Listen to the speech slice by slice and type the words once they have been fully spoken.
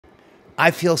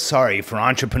I feel sorry for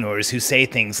entrepreneurs who say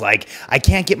things like, I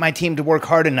can't get my team to work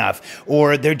hard enough,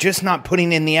 or they're just not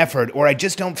putting in the effort, or I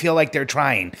just don't feel like they're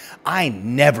trying. I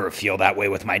never feel that way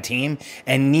with my team,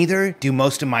 and neither do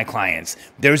most of my clients.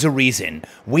 There's a reason.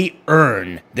 We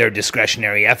earn their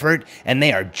discretionary effort, and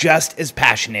they are just as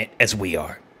passionate as we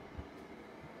are.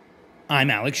 I'm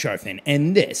Alex Charfen,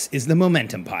 and this is the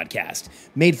Momentum Podcast,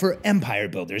 made for empire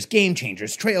builders, game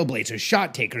changers, trailblazers,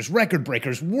 shot takers, record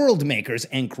breakers, world makers,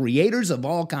 and creators of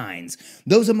all kinds.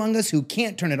 Those among us who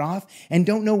can't turn it off and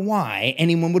don't know why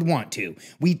anyone would want to.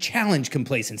 We challenge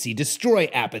complacency, destroy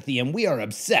apathy, and we are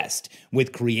obsessed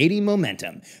with creating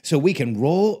momentum so we can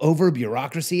roll over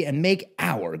bureaucracy and make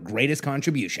our greatest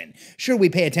contribution. Sure, we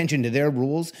pay attention to their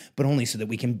rules, but only so that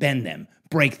we can bend them,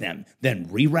 break them, then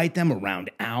rewrite them around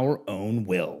our own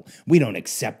will. We don't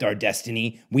accept our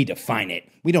destiny, we define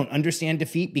it. We don't understand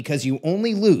defeat because you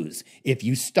only lose if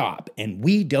you stop, and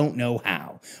we don't know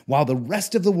how. While the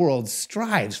rest of the world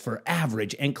strives for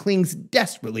average and clings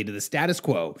desperately to the status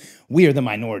quo, we are the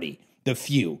minority, the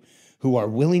few, who are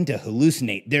willing to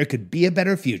hallucinate there could be a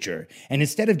better future, and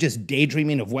instead of just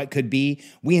daydreaming of what could be,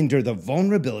 we endure the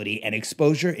vulnerability and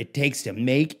exposure it takes to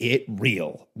make it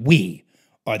real. We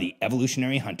are the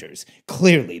evolutionary hunters,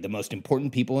 clearly the most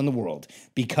important people in the world,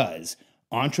 because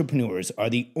entrepreneurs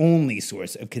are the only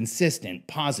source of consistent,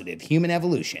 positive human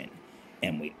evolution,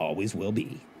 and we always will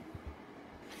be.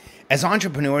 As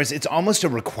entrepreneurs, it's almost a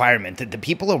requirement that the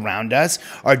people around us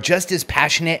are just as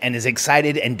passionate and as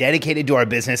excited and dedicated to our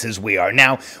business as we are.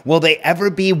 Now, will they ever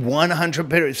be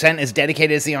 100% as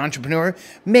dedicated as the entrepreneur?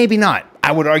 Maybe not.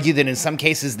 I would argue that in some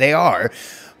cases they are.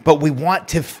 But we want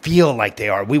to feel like they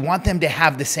are. We want them to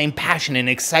have the same passion and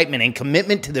excitement and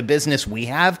commitment to the business we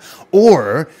have,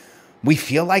 or we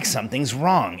feel like something's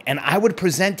wrong. And I would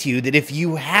present to you that if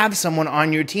you have someone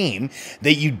on your team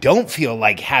that you don't feel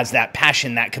like has that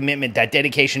passion, that commitment, that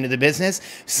dedication to the business,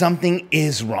 something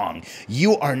is wrong.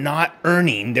 You are not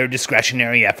earning their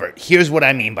discretionary effort. Here's what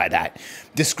I mean by that.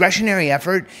 Discretionary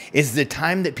effort is the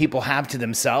time that people have to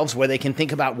themselves where they can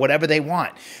think about whatever they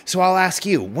want. So I'll ask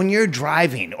you, when you're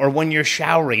driving or when you're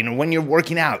showering or when you're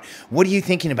working out, what are you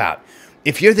thinking about?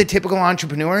 If you're the typical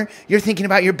entrepreneur, you're thinking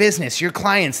about your business, your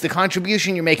clients, the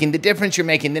contribution you're making, the difference you're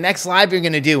making, the next live you're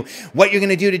going to do, what you're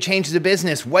going to do to change the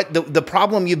business, what the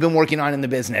problem you've been working on in the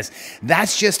business.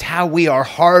 That's just how we are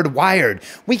hardwired.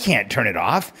 We can't turn it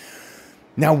off.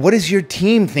 Now, what is your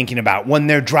team thinking about when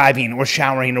they're driving or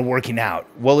showering or working out?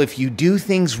 Well, if you do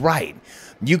things right,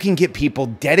 you can get people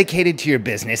dedicated to your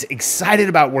business, excited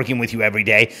about working with you every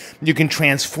day. You can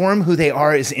transform who they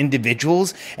are as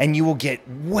individuals, and you will get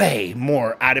way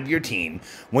more out of your team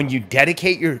when you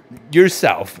dedicate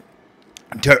yourself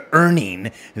to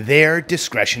earning their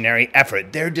discretionary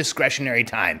effort, their discretionary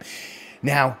time.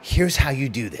 Now, here's how you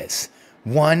do this.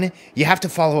 One, you have to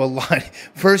follow a lot.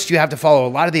 First, you have to follow a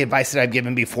lot of the advice that I've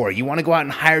given before. You want to go out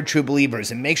and hire true believers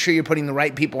and make sure you're putting the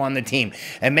right people on the team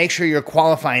and make sure you're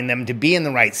qualifying them to be in the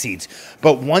right seats.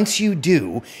 But once you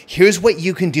do, here's what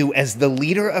you can do as the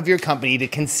leader of your company to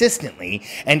consistently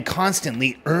and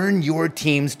constantly earn your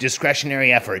team's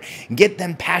discretionary effort. Get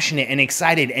them passionate and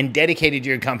excited and dedicated to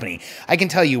your company. I can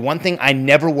tell you one thing I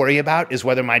never worry about is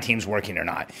whether my team's working or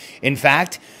not. In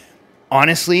fact,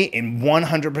 honestly, and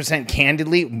 100%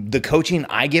 candidly, the coaching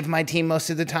I give my team most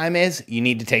of the time is, you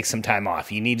need to take some time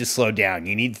off. You need to slow down.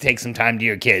 You need to take some time to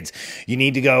your kids. You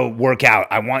need to go work out.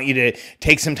 I want you to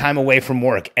take some time away from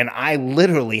work. And I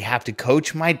literally have to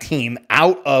coach my team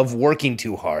out of working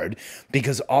too hard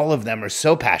because all of them are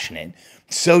so passionate,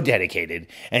 so dedicated,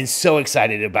 and so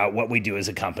excited about what we do as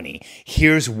a company.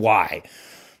 Here's why.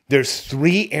 There's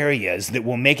 3 areas that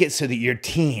will make it so that your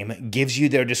team gives you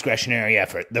their discretionary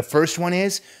effort. The first one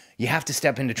is you have to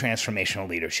step into transformational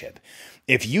leadership.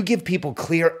 If you give people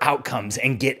clear outcomes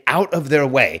and get out of their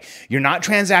way, you're not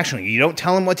transactional. You don't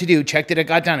tell them what to do, check that it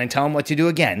got done, and tell them what to do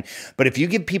again. But if you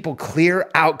give people clear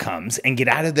outcomes and get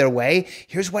out of their way,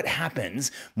 here's what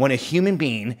happens when a human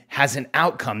being has an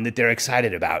outcome that they're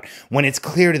excited about. When it's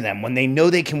clear to them, when they know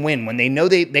they can win, when they know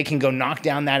they can go knock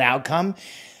down that outcome,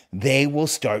 they will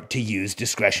start to use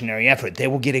discretionary effort. They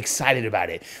will get excited about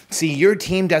it. See, your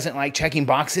team doesn't like checking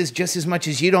boxes just as much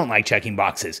as you don't like checking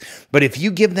boxes. But if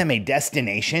you give them a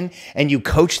destination and you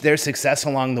coach their success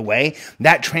along the way,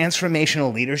 that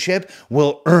transformational leadership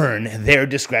will earn their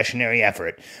discretionary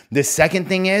effort. The second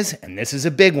thing is, and this is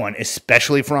a big one,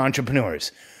 especially for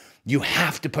entrepreneurs, you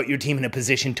have to put your team in a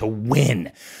position to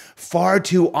win. Far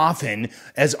too often,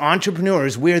 as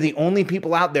entrepreneurs, we're the only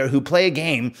people out there who play a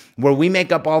game where we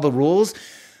make up all the rules,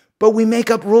 but we make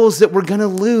up rules that we're going to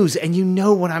lose, and you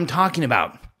know what I'm talking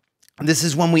about. This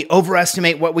is when we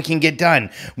overestimate what we can get done,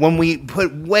 when we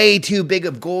put way too big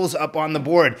of goals up on the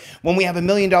board, when we have $1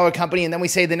 million company and then we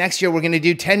say the next year we're going to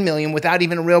do 10 million without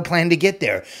even a real plan to get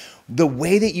there. The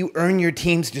way that you earn your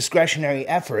team's discretionary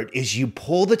effort is you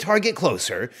pull the target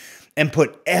closer and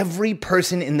put every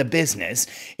person in the business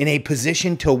in a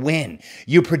position to win.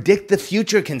 You predict the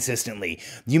future consistently.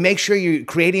 You make sure you're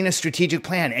creating a strategic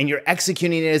plan and you're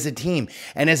executing it as a team.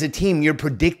 And as a team, you're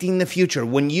predicting the future.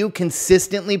 When you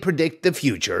consistently predict the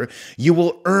future, you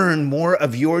will earn more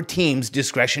of your team's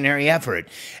discretionary effort.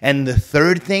 And the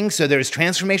third thing, so there's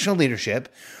transformational leadership,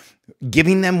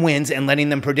 giving them wins and letting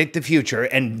them predict the future,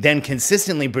 and then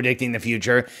consistently predicting the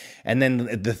future. And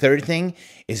then the third thing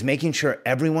is making sure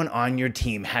everyone on your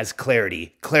team has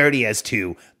clarity as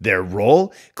to their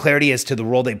role, clarity as to the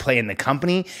role they play in the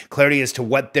company, clarity as to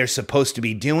what they're supposed to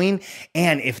be doing.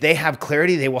 And if they have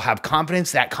clarity, they will have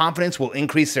confidence. That confidence will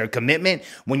increase their commitment.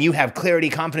 When you have clarity,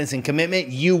 confidence, and commitment,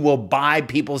 you will buy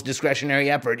people's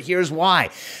discretionary effort. Here's why.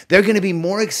 They're going to be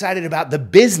more excited about the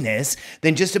business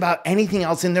than just about anything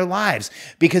else in their lives.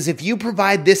 Because if you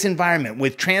provide this environment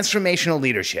with transformational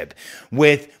leadership,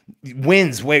 with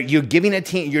wins, where you're giving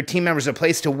your team members a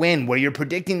place to win, where you're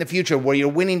predicting the future, where you're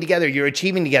winning together, you're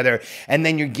achieving together, and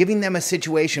then you're giving them a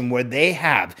situation where they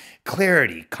have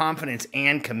clarity, confidence,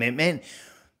 and commitment,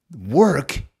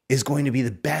 work is going to be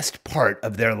the best part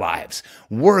of their lives.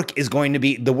 Work is going to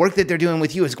be, the work that they're doing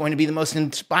with you is going to be the most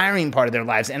inspiring part of their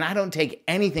lives. And I don't take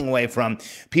anything away from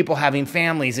people having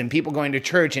families and people going to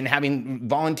church and having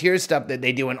volunteer stuff that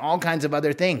they do and all kinds of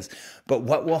other things. But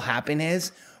what will happen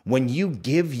is, when you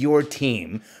give your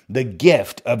team the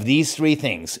gift of these three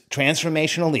things,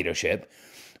 transformational leadership,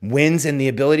 wins and the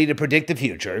ability to predict the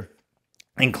future,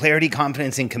 and clarity,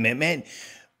 confidence, and commitment,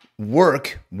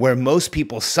 work, where most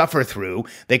people suffer through,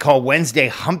 they call Wednesday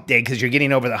hump day because you're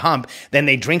getting over the hump, then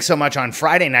they drink so much on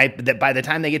Friday night that by the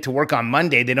time they get to work on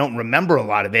Monday, they don't remember a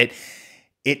lot of it.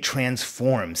 It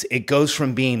transforms. It goes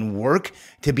from being work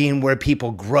to being where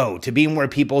people grow, to being where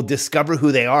people discover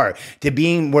who they are, to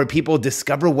being where people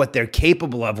discover what they're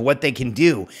capable of, what they can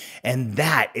do. And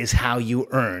that is how you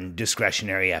earn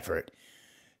discretionary effort.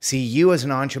 See, you as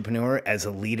an entrepreneur, as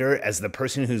a leader, as the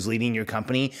person who's leading your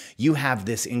company, you have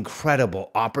this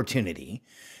incredible opportunity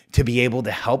to be able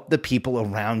to help the people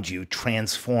around you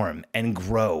transform and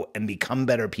grow and become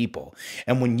better people.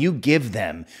 And when you give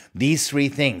them these three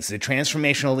things, the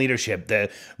transformational leadership, the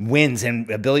wins and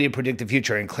ability to predict the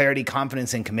future, and clarity,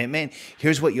 confidence, and commitment,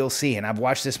 here's what you'll see. And I've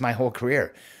watched this my whole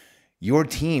career. Your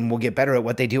team will get better at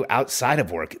what they do outside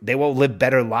of work. They will live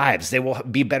better lives. They will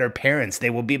be better parents. They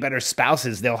will be better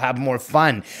spouses. They'll have more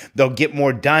fun. They'll get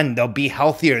more done. They'll be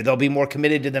healthier. They'll be more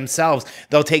committed to themselves.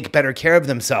 They'll take better care of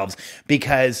themselves.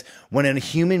 Because when a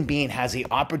human being has the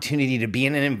opportunity to be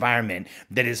in an environment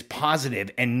that is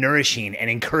positive and nourishing and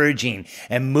encouraging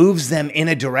and moves them in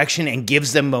a direction and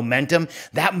gives them momentum,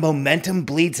 that momentum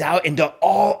bleeds out into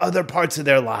all other parts of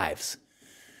their lives.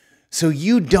 So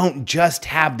you don't just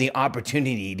have the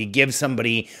opportunity to give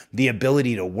somebody the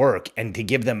ability to work and to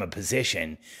give them a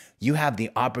position. You have the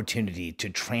opportunity to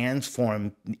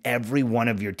transform every one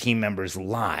of your team members'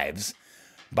 lives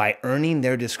by earning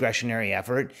their discretionary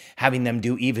effort, having them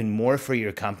do even more for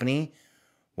your company,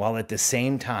 while at the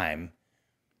same time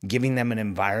giving them an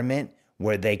environment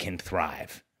where they can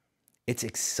thrive. It's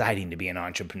exciting to be an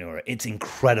entrepreneur. It's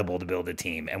incredible to build a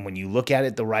team. And when you look at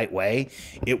it the right way,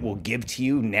 it will give to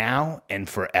you now and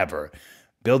forever.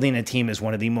 Building a team is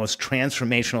one of the most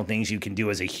transformational things you can do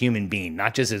as a human being,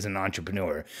 not just as an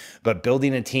entrepreneur, but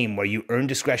building a team where you earn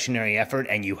discretionary effort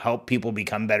and you help people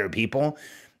become better people.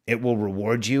 It will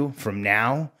reward you from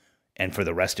now and for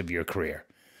the rest of your career.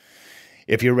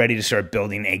 If you're ready to start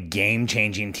building a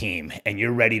game-changing team and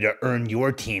you're ready to earn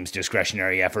your team's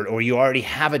discretionary effort, or you already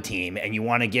have a team and you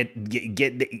want to get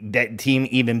that team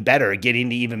even better, get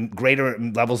into even greater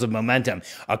levels of momentum,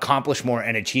 accomplish more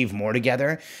and achieve more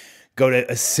together, go to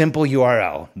a simple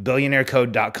URL,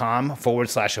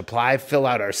 billionairecode.com/apply, fill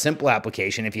out our simple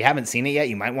application. If you haven't seen it yet,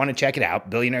 you might want to check it out,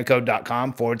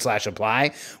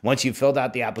 billionairecode.com/apply. Once you've filled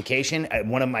out the application,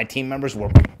 one of my team members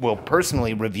will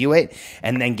personally review it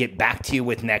and then get back to you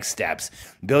with next steps.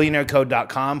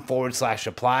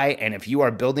 billionairecode.com/apply. And if you are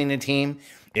building a team,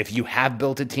 if you have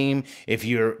built a team, if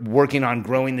you're working on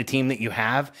growing the team that you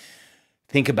have,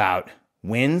 think about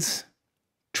wins,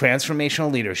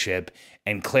 transformational leadership,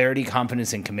 and clarity,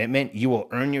 confidence, and commitment. You will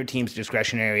earn your team's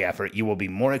discretionary effort. You will be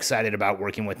more excited about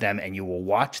working with them, and you will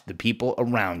watch the people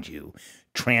around you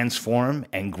transform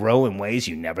and grow in ways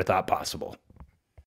you never thought possible.